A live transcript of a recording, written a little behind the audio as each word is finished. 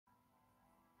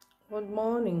Good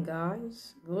morning,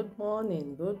 guys. Good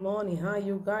morning. Good morning. How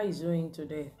you guys doing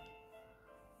today?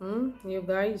 You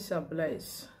guys are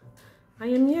blessed. I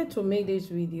am here to make this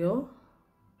video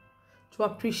to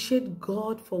appreciate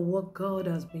God for what God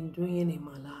has been doing in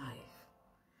my life.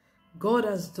 God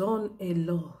has done a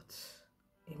lot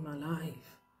in my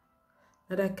life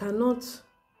that I cannot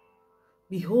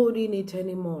be holding it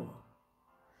anymore.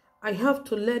 I have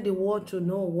to let the world to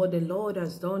know what the Lord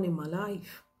has done in my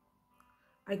life.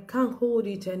 I can't hold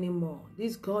it anymore.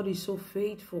 This God is so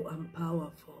faithful and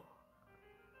powerful.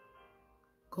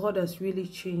 God has really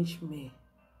changed me.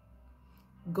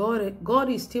 God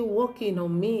is still working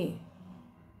on me.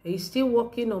 He's still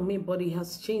working on me, but He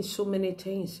has changed so many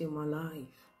things in my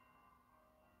life.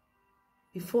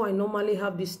 Before, I normally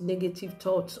have these negative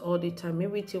thoughts all the time.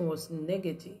 Everything was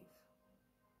negative.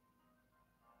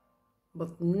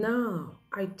 But now,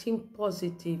 I think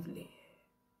positively.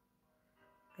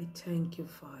 I thank you,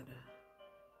 Father.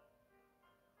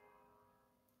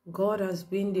 God has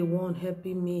been the one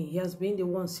helping me. He has been the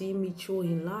one seeing me through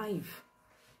in life.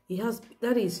 He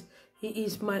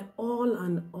is my all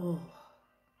and all.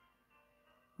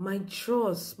 My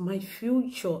trust, my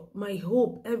future, my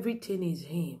hope, everything is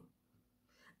Him.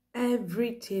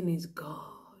 Everything is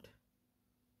God.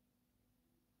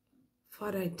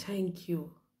 Father, I thank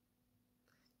you.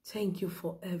 Thank you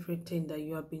for everything that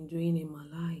you have been doing in my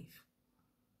life.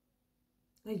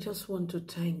 I just want to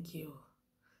thank you.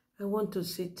 I want to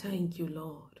say thank you,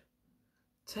 Lord.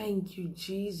 Thank you,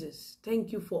 Jesus.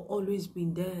 Thank you for always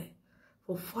being there,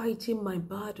 for fighting my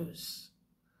battles,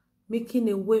 making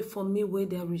a way for me where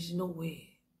there is no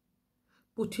way,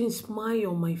 putting a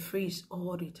smile on my face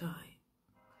all the time.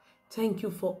 Thank you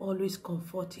for always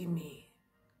comforting me.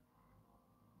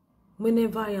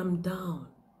 Whenever I am down,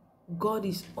 God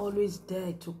is always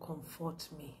there to comfort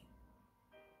me.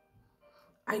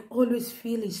 I always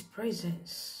feel His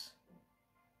presence.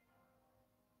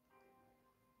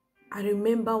 I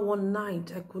remember one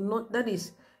night,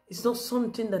 it's not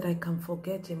something that I can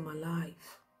forget in my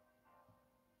life.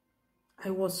 I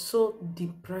was so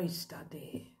depressed that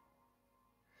day.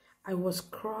 I was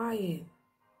crying.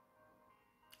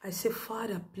 I said,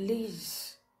 Father,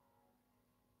 please,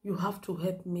 you have to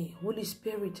help me. Holy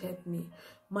Spirit, help me.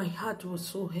 My heart was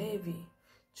so heavy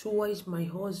towards my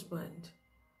husband.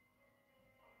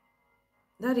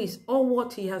 That is all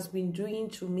what he has been doing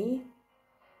to me.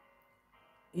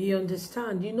 You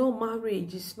understand? You know,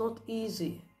 marriage is not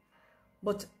easy.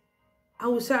 But I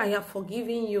would say I have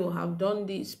forgiven you, have done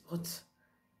this, but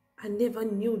I never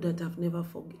knew that I've never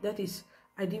forgiven. That is,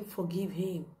 I didn't forgive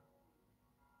him.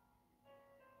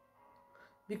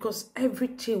 Because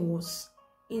everything was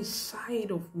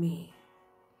inside of me.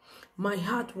 My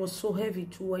heart was so heavy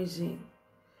towards him.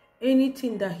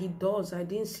 Anything that he does, I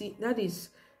didn't see. That is,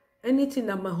 anything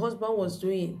that my husband was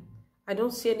doing, I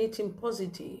don't see anything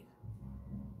positive.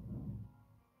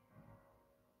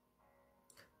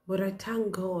 But I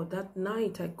thank God that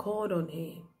night I called on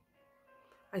him.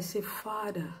 I said,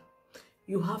 Father,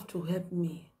 you have to help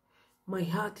me. My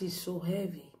heart is so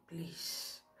heavy,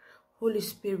 please. Holy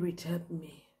Spirit, help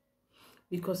me.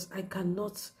 Because I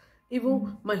cannot,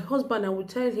 even my husband, I will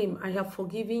tell him, I have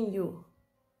forgiven you.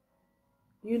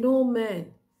 You know,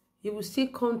 man, he will still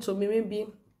come to me maybe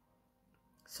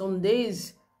some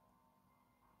days.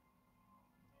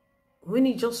 When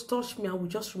he just touched me, I will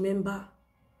just remember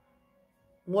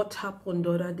what happened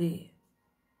the other day.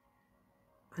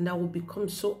 And I will become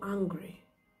so angry.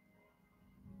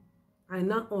 I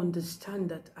now understand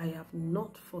that I have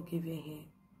not forgiven him.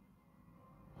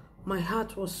 My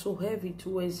heart was so heavy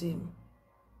towards him.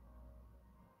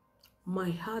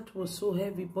 My heart was so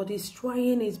heavy, but he's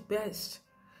trying his best,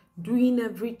 doing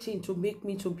everything to make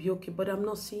me to be okay, but I'm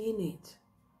not seeing it.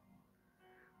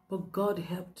 But God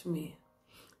helped me.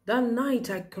 That night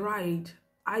I cried.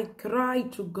 I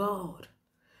cried to God.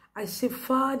 I said,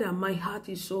 Father, my heart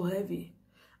is so heavy.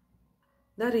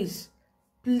 That is,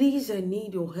 please, I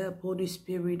need your help, Holy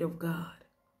Spirit of God.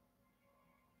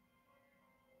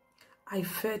 I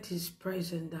felt His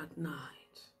presence that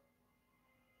night.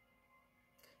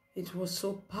 It was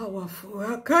so powerful.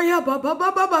 Akaya baba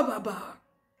baba baba baba.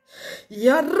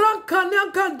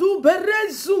 Yarakana du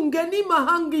berezungeni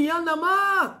mahangi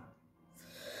yanama.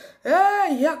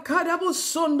 Yakadabu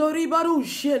sondori baru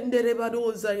shendere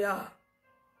badoza ya.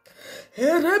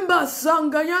 Eremba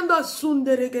sanga yanda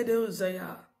sundere gedoza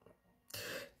ya.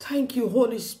 Thank you,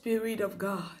 Holy Spirit of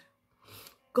God.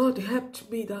 God helped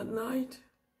me that night.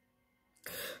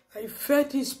 I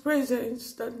felt His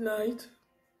presence that night.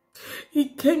 He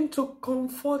came to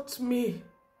comfort me.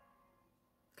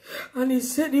 And He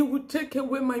said He would take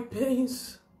away my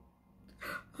pains.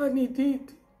 And He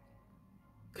did.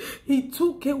 He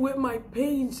took away my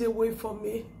pains away from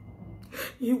me.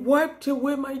 He wiped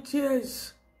away my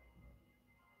tears.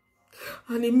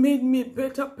 And He made me a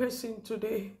better person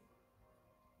today.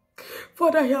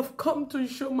 Father, I have come to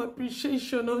show my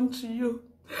appreciation unto you.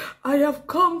 I have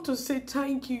come to say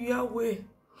thank you, Yahweh,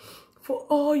 for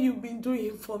all you've been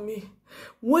doing for me.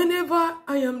 Whenever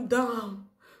I am down,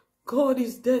 God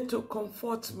is there to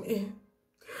comfort me.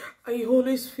 I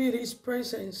always feel His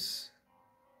presence.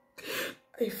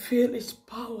 I feel His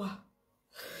power.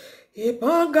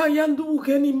 Ebanga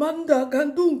yanduke ni manda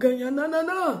gandunga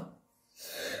yananana.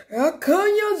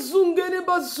 Akanya zungene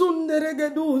bazundere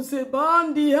geduze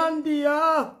bandi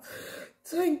handia.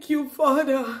 Thank you,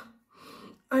 Father.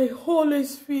 I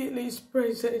always feel His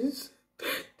presence.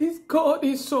 This God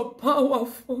is so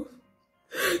powerful.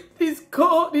 This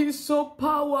God is so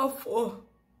powerful.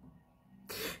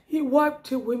 He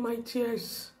wiped away my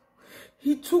tears.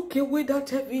 He took away that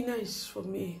heaviness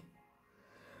from me.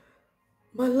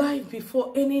 My life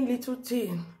before any little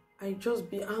thing, I just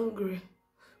be angry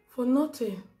for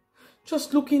nothing.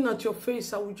 Just looking at your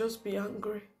face, I will just be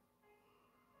angry.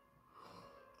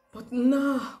 But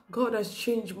now, God has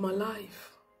changed my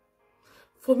life.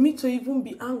 For me to even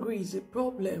be angry is a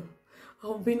problem.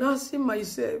 I've been asking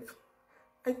myself,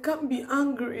 I can't be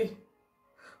angry.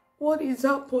 What is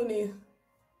happening?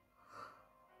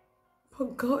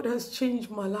 But God has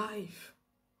changed my life.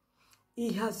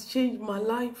 He has changed my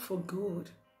life for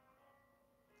good.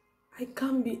 I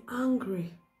can't be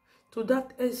angry to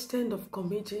that extent of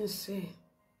committing sin.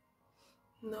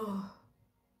 No.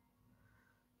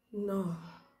 No.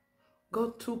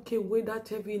 God took away that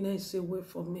heaviness away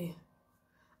from me.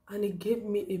 And He gave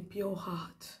me a pure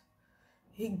heart.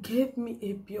 He gave me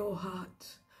a pure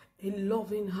heart. A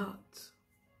loving heart.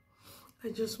 I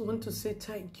just want to say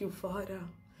thank you, Father.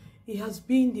 He has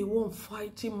been the one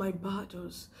fighting my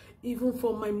battles. Even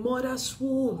from my mother's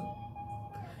womb.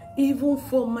 Even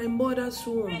from my mother's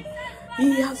womb.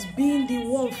 He has been the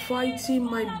one fighting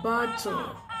my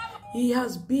battle. He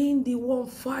has been the one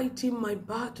fighting my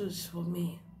battles for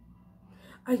me.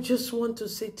 I just want to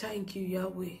say thank you,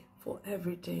 Yahweh, for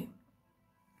everything.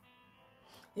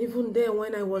 Even there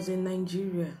when I was in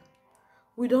Nigeria,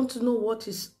 we don't know what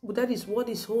is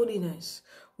holiness.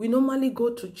 We normally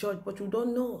go to church, but we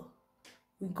don't know.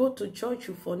 We go to church,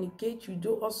 you fornicate, you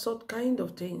do all sorts kind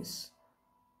of things.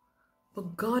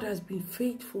 But God has been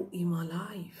faithful in my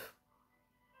life.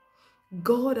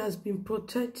 God has been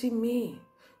protecting me.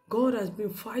 God has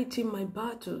been fighting my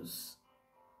battles.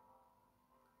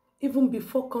 Even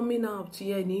before coming out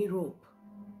here in Europe,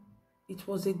 it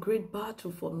was a great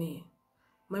battle for me.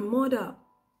 My mother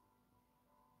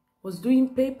was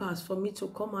doing papers for me to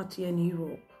come out here in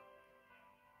Europe.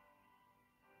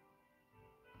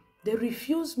 They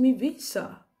refused me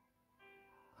visa.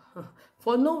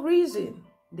 For no reason,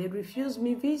 they refused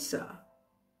me visa.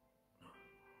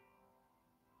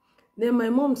 Then my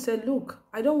mom said, look,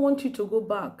 I don't want you to go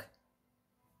back.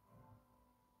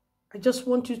 I just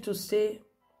want you to stay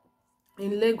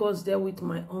in Lagos there with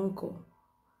my uncle.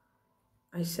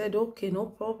 I said, okay, no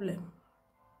problem.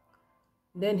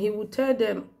 Then he would tell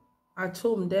them at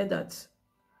home there that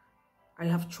I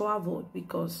have traveled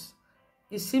because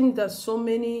it seemed that so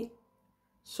many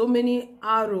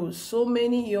arrows,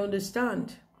 you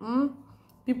understand?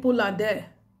 People are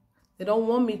there. They don't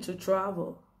want me to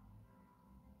travel.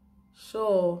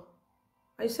 So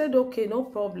I said, okay, no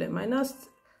problem. I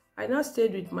now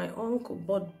stayed with my uncle,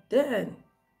 but then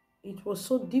it was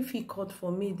so difficult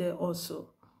for me there also.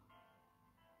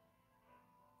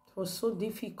 It was so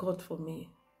difficult for me.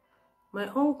 My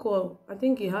uncle, I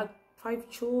think he had 5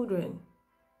 children.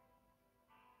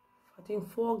 I think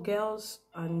 4 girls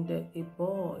and a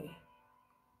boy.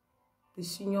 The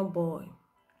senior boy.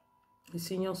 The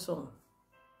senior son.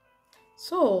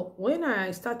 So when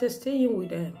I started staying with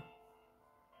them,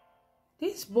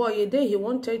 this boy, a day he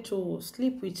wanted to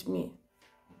sleep with me.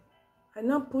 I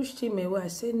now pushed him away. I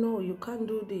said, no, you can't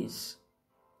do this.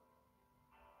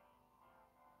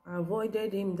 I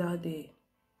avoided him that day.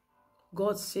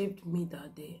 God saved me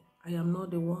that day. I am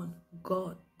not the one.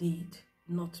 God did,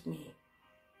 not me.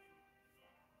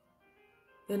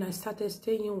 Then I started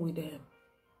staying with them.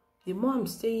 The more I'm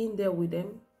staying there with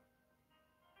them,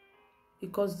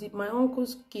 because my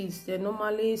uncle's kids, they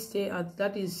normally stay at,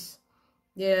 that is,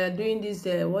 they are doing this,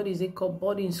 what is it called,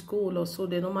 boarding school or so.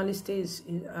 They normally stay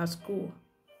at school.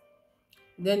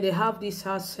 Then they have this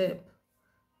house help.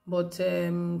 But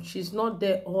she's not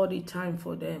there all the time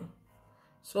for them.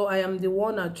 So I am the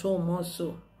one at home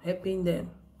also, helping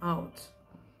them out.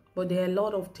 But there are a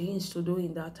lot of things to do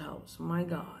in that house. My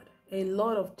God. A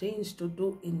lot of things to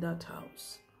do in that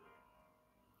house.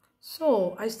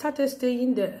 So I started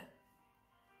staying there.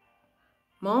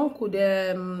 My uncle,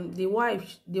 the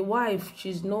wife,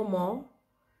 she's no more.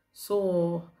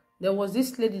 So there was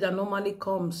this lady that normally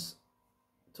comes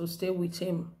to stay with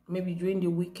him, maybe during the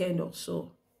weekend or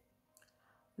so.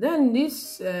 Then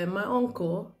this, my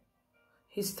uncle,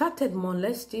 he started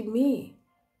molesting me.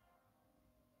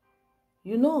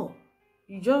 You know,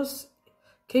 he just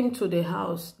came to the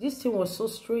house. This thing was so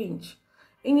strange.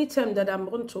 Anytime that I'm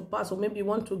going to pass or maybe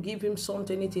want to give him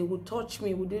something, he would touch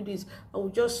me, would do this. I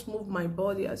would just move my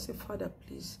body. I say, Father,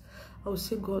 please. I would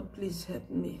say, God, please help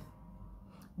me.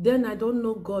 Then I don't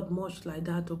know God much like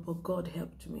that, but God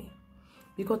helped me.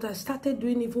 Because I started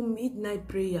doing even midnight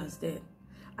prayers then.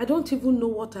 I don't even know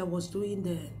what I was doing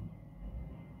then.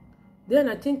 Then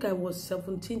I think I was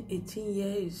 17, 18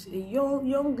 years, a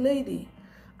young lady.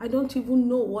 I don't even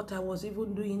know what I was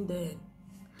even doing then.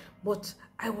 But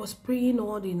I was praying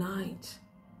all the night.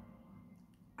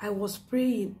 I was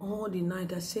praying all the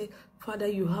night. I said, Father,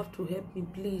 you have to help me,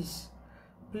 please.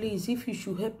 Please, if you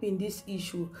should help me in this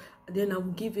issue, then I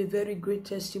will give a very great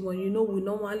testimony. You know, we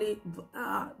normally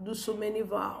do so many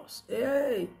vows.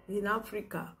 Hey, in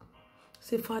Africa.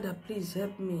 Say, Father, please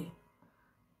help me.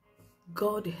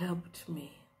 God helped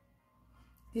me.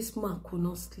 This man could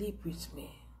not sleep with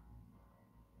me.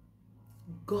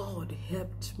 God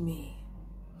helped me.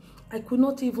 I could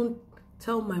not even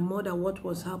tell my mother what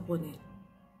was happening.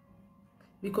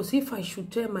 Because if I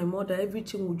should tell my mother,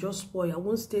 everything will just spoil. I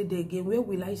won't stay there again. Where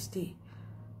will I stay?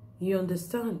 You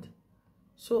understand?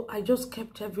 So I just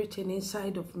kept everything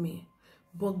inside of me.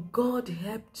 But God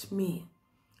helped me.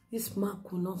 This man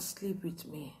could not sleep with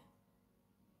me.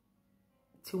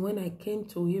 Till when I came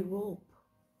to Europe,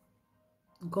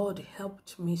 God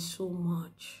helped me so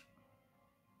much.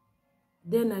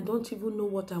 Then I don't even know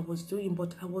what I was doing,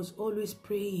 but I was always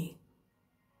praying.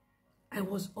 I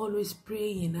was always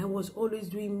praying. I was always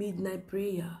doing midnight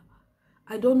prayer.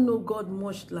 I don't know God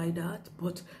much like that,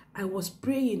 but I was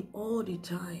praying all the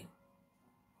time.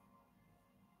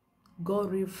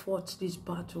 God really fought this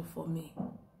battle for me.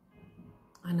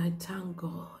 And I thank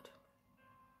God.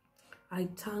 I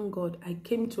thank God. I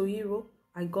came to Europe.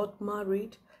 I got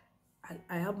married.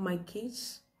 I have my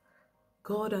kids.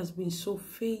 God has been so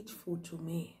faithful to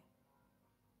me.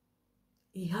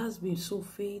 He has been so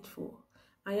faithful.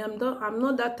 I'm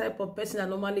not that type of person that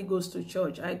normally goes to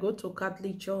church. I go to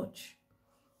Catholic church.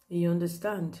 You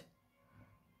understand?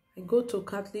 I go to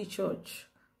Catholic church.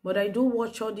 But I do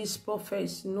watch all these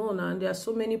prophets. And there are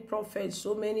so many prophets,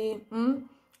 so many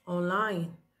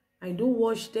online. I do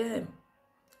watch them.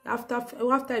 After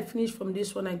I finish from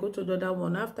this one, I go to the other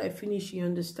one. After I finish, you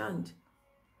understand?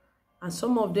 And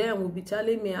some of them will be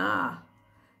telling me,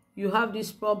 you have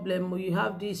this problem, or you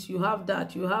have this, you have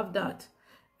that, you have that.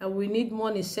 And we need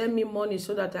money. Send me money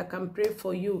so that I can pray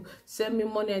for you. Send me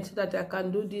money so that I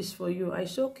can do this for you. I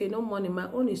said, okay, no money.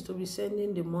 My own is to be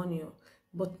sending the money.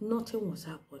 But nothing was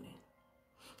happening.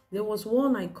 There was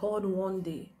one I called one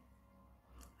day.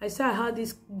 I said, I had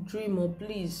this dream,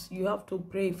 please, you have to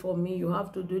pray for me. You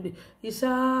have to do this. He said,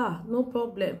 no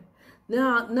problem.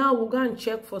 Now we're going to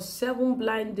check for 7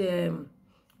 blind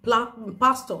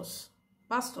pastors.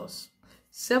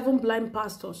 7 blind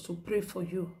pastors to pray for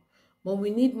you. But we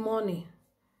need money.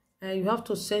 And you have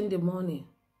to send the money.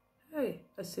 Hey,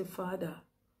 I said, Father,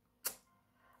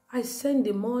 I send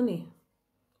the money.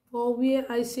 But where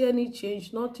I see any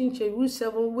change, nothing change.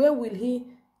 Where will he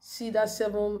see that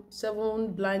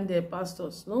seven blind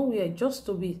pastors? Nowhere, just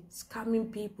to be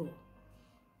scamming people.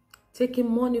 Taking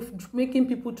money, making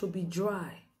people to be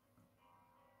dry.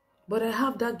 But I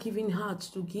have that giving heart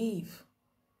to give.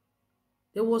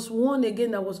 There was one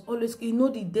again that was always,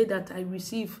 the day that I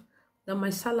receive, that my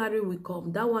salary will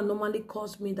come. That one normally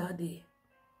calls me that day.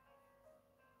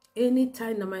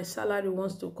 Anytime that my salary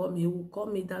wants to come, he will call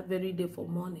me that very day for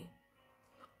money.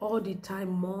 All the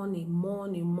time, money,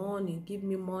 give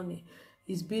me money.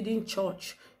 He's building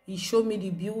church. He showed me the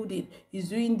building. He's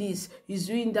doing this. He's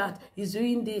doing that. He's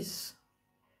doing this.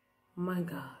 My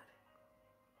God.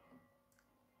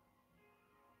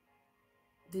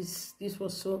 This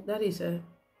was so,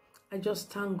 I just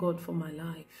thank God for my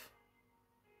life.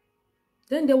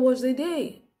 Then there was a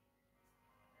day.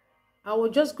 I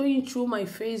was just going through my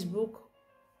Facebook.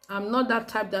 I'm not that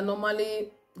type that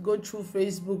normally go through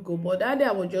Facebook, but that day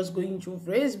I was just going through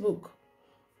Facebook.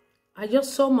 I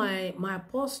just saw my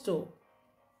apostle,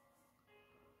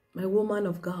 my woman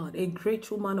of God, a great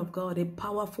woman of God, a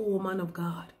powerful woman of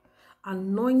God,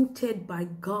 anointed by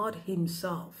God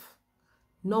himself,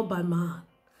 not by man,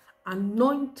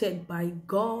 anointed by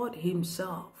God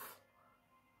himself.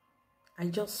 I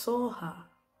just saw her.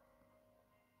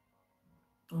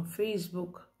 on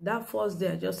Facebook. That first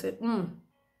day, I just said, who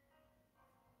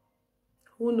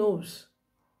knows?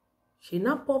 She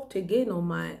now popped again on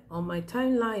my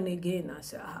timeline again. I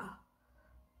said,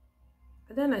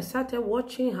 And then I started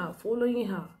watching her, following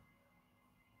her.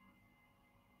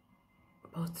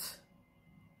 But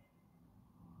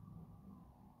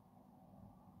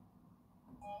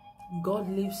God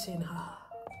lives in her.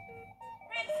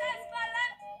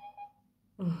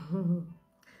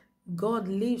 God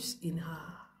lives in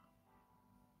her.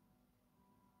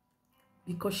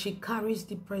 Because she carries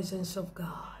the presence of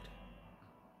God.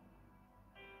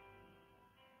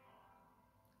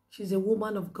 She's a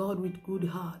woman of God with good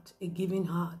heart, a giving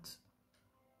heart.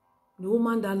 The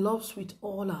woman that loves with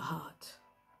all her heart.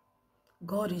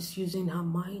 God is using her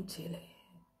mightily.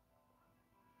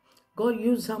 God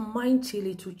used her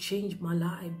mightily to change my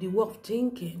life, the way of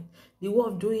thinking, the way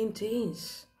of doing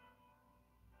things.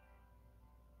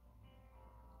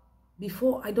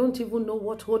 Before, I don't even know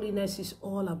what holiness is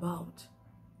all about.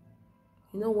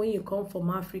 You know, when you come from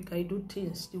Africa, you do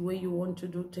things the way you want to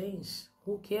do things.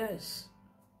 Who cares?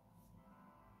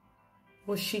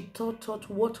 But she taught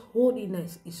what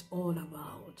holiness is all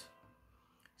about.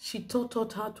 She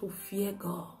taught how to fear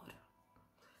God,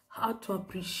 how to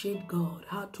appreciate God,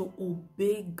 how to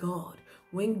obey God.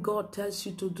 When God tells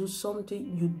you to do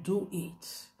something, you do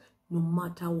it, no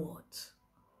matter what.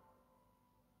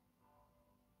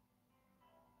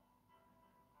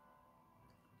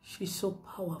 She's so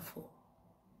powerful.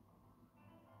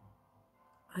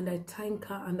 And I thank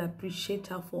her and appreciate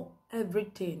her for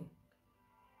everything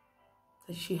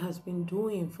that she has been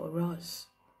doing for us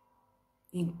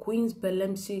in Queen's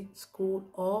Bellemse School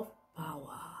of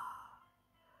Power.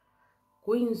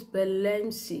 Queen's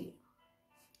Bellemse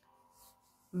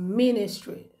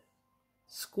Ministry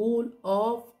School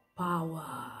of Power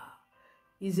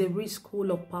is a real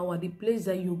school of power, the place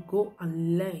that you go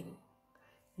and learn.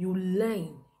 You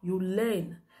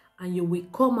learn, and you will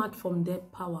come out from there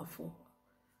powerful.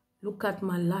 Look at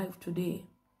my life today.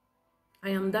 I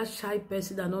am that shy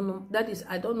person.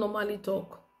 I don't normally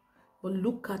talk. But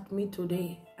look at me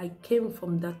today. I came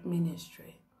from that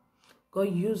ministry.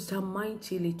 God used her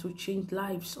mightily to change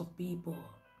lives of people.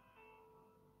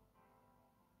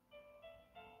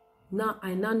 Now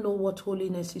I now know what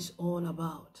holiness is all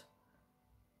about.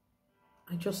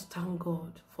 I just thank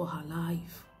God for her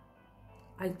life.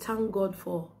 I thank God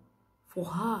for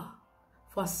her,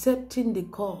 for accepting the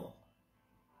call.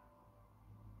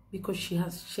 Because she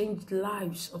has changed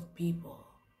lives of people.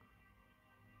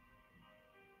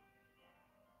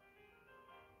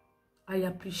 I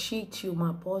appreciate you,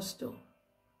 my apostle.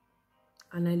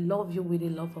 And I love you with the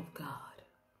love of God.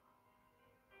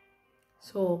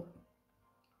 So,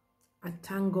 I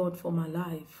thank God for my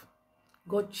life.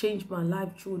 God changed my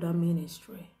life through that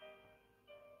ministry.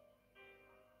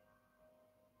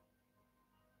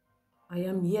 I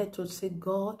am here to say,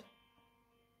 God,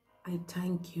 I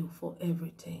thank you for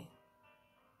everything.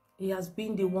 He has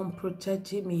been the one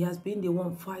protecting me. He has been the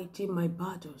one fighting my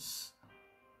battles.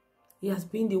 He has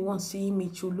been the one seeing me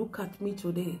through. Look at me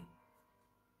today.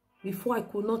 Before I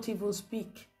could not even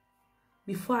speak.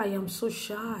 Before I am so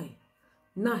shy.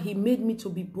 Now he made me to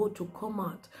be bold to come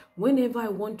out. Whenever I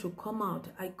want to come out,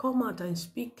 I come out and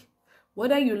speak.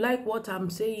 Whether you like what I'm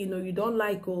saying or you don't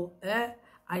like, I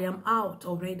am out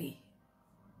already.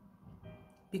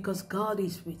 Because God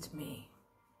is with me.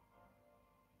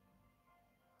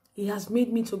 He has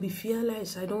made me to be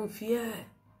fearless. I don't fear.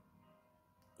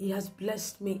 He has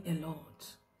blessed me a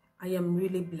lot. I am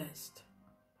really blessed.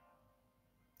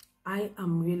 I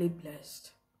am really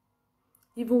blessed.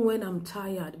 Even when I'm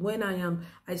tired,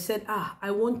 I said,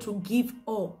 I want to give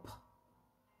up.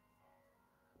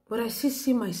 But I still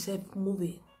see myself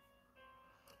moving.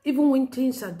 Even when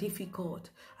things are difficult,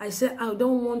 I say, I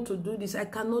don't want to do this. I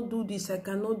cannot do this. I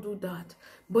cannot do that.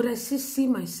 But I still see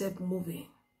myself moving.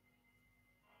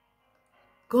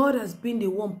 God has been the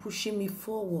one pushing me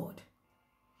forward.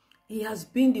 He has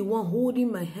been the one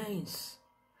holding my hands.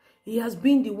 He has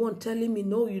been the one telling me,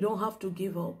 no, you don't have to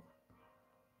give up.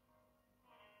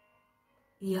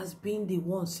 He has been the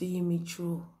one seeing me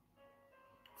through,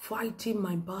 fighting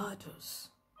my battles.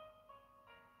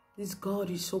 This God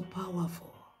is so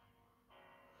powerful.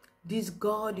 This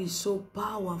God is so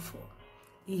powerful.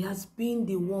 He has been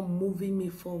the one moving me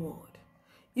forward.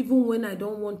 Even when I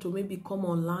don't want to maybe come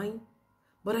online,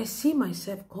 but I see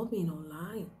myself coming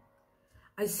online.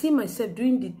 I see myself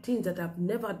doing the things that I've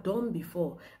never done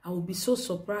before. I will be so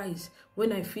surprised.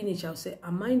 When I finish, I'll say,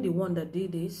 am I the one that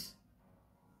did this?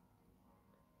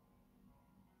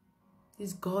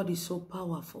 This God is so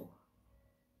powerful.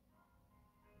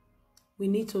 We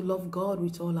need to love God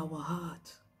with all our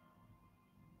heart.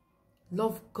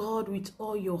 Love God with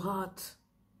all your heart,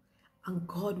 and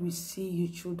God will see you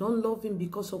through. Don't love him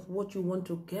because of what you want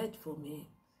to get from him.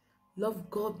 Love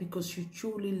God because you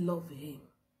truly love him.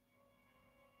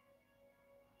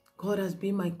 God has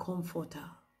been my comforter.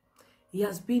 He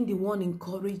has been the one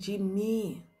encouraging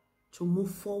me to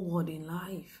move forward in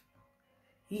life.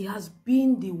 He has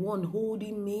been the one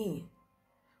holding me,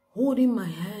 holding my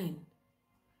hand.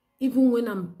 Even when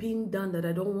I'm pinned down that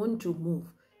I don't want to move,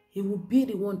 he will be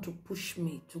the one to push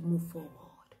me to move forward.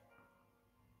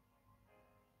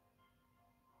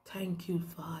 Thank you,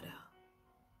 Father.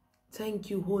 Thank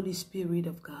you, Holy Spirit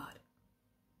of God.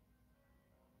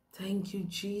 Thank you,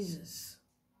 Jesus.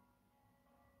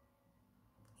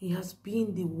 He has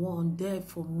been the one there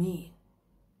for me.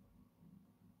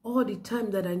 All the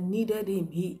time that I needed him,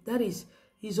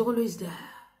 he's always there.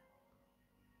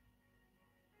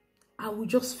 I will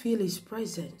just feel his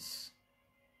presence.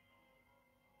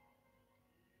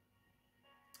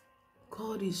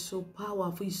 God is so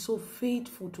powerful. He's so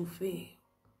faithful to fail.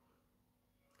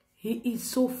 He is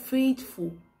so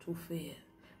faithful to fail.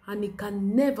 And he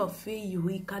can never fail you.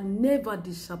 He can never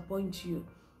disappoint you.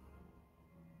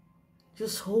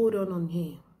 Just hold on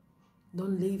him.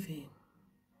 Don't leave him.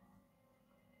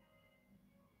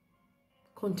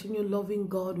 Continue loving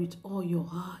God with all your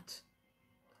heart.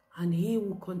 And he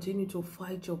will continue to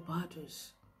fight your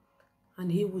battles.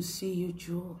 And he will see you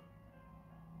through.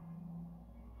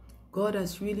 God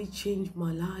has really changed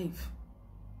my life.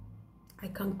 I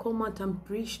can come out and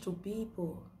preach to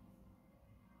people.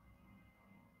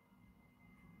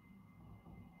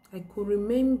 I could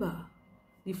remember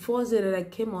the first day that I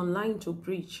came online to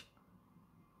preach.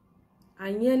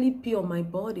 I nearly pee on my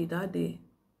body that day.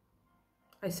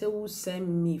 I said, who sent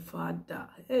me, Father?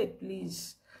 Hey,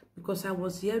 please. Because I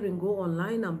was hearing, go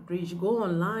online and preach. Go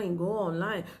online, go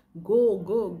online. Go,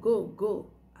 go, go,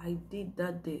 go. I did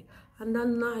that day. And that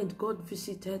night, God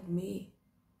visited me.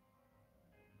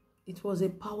 It was a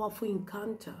powerful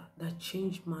encounter that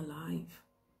changed my life.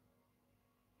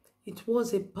 It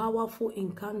was a powerful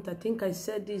encounter. I think I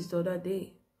said this the other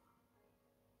day.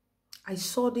 I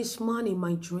saw this man in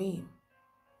my dream.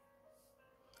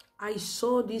 I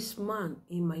saw this man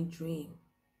in my dream.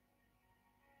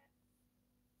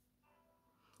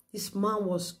 This man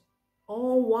was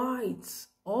all white,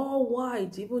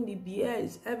 even the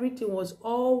beards, everything was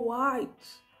all white.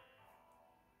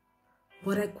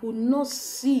 But I could not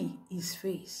see his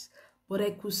face. But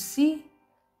I could see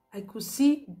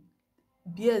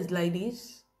beards like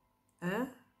this.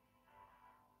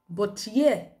 But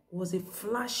here was a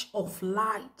flash of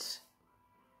light.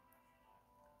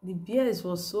 The beards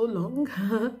was so long.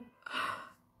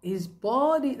 His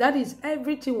body, that is,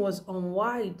 everything was on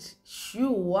white,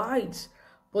 shoe white.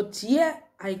 But here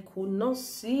I could not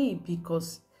see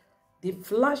because the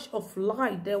flash of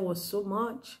light, there was so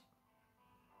much.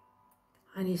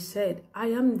 And he said, I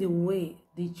am the way,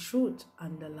 the truth,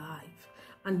 and the life.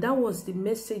 And that was the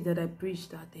message that I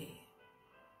preached that day.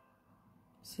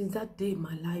 Since that day,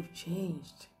 my life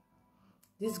changed.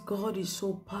 This God is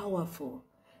so powerful.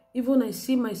 Even I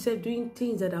see myself doing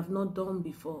things that I've not done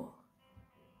before.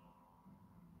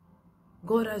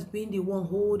 God has been the one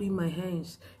holding my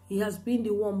hands. He has been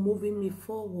the one moving me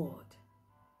forward.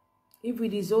 If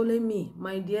it is only me,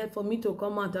 my dear, for me to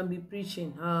come out and be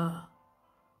preaching,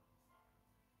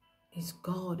 it's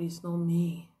God, it's not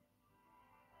me.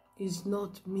 It's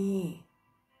not me.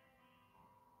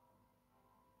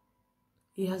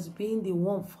 He has been the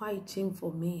one fighting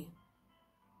for me.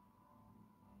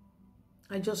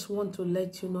 I just want to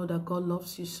let you know that God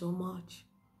loves you so much.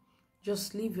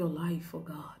 Just live your life for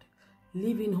God.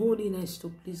 Live in holiness to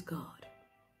please God.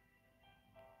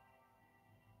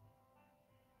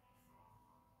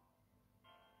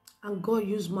 And God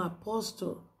used my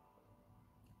apostle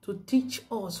to teach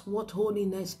us what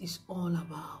holiness is all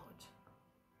about.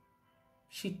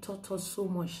 She taught us so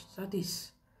much. That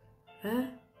is,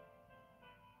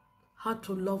 how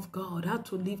to love God, how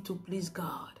to live to please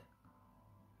God.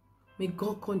 May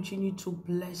God continue to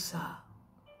bless her.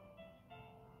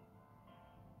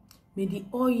 May the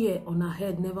oil on her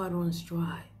head never runs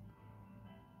dry.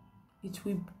 It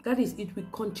will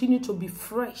continue to be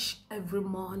fresh every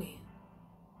morning.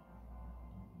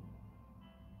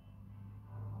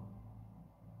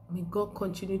 May God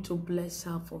continue to bless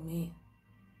her for me.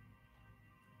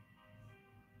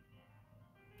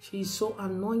 She is so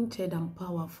anointed and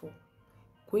powerful.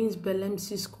 Queen's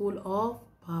Bellemsi School of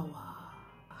Power.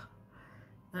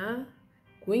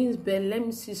 Queen's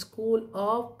Bellemsi School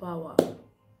of Power.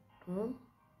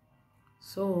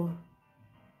 So,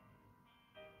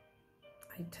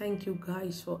 I thank you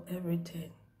guys for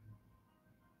everything.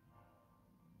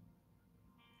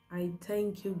 I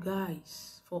thank you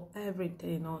guys for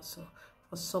everything also,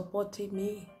 for supporting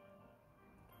me,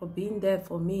 for being there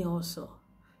for me also.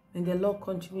 May the Lord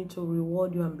continue to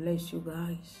reward you and bless you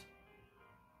guys.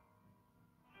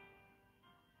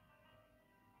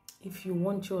 If you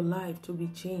want your life to be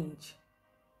changed,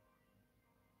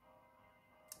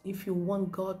 if you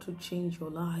want God to change your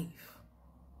life,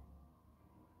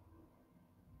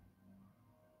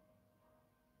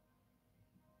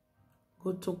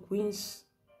 go to Queen's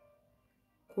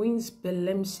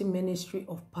Belemsi Ministry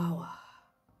of Power,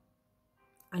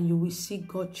 and you will see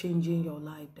God changing your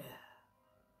life there.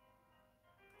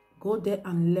 Go there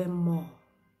and learn more.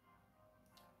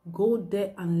 Go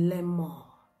there and learn more,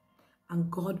 and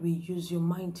God will use you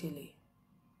mightily.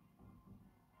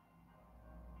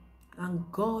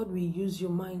 And God will use you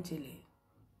mightily.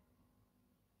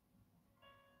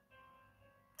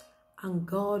 And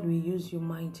God will use you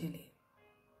mightily.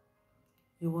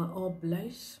 You are all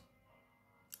blessed.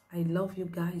 I love you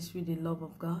guys with the love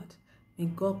of God. May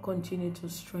God continue to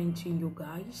strengthen you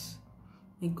guys.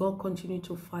 May God continue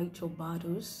to fight your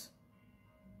battles.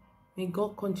 May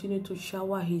God continue to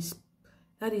shower His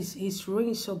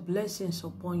rains of blessings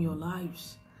upon your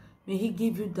lives. May He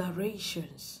give you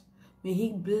directions. May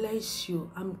He bless you.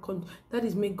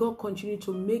 May God continue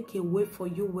to make a way for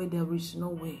you where there is no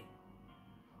way.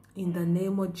 In the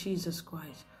name of Jesus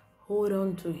Christ, hold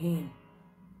on to Him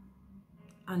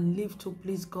and live to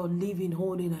please God. Live in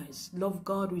holiness. Love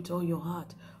God with all your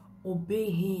heart.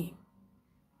 Obey Him.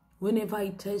 Whenever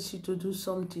He tells you to do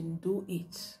something, do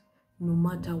it, no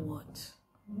matter what.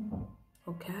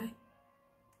 Okay?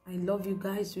 I love you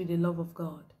guys with the love of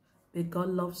God. But God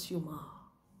loves you more.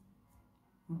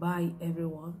 Bye,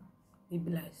 everyone. Be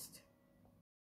blessed.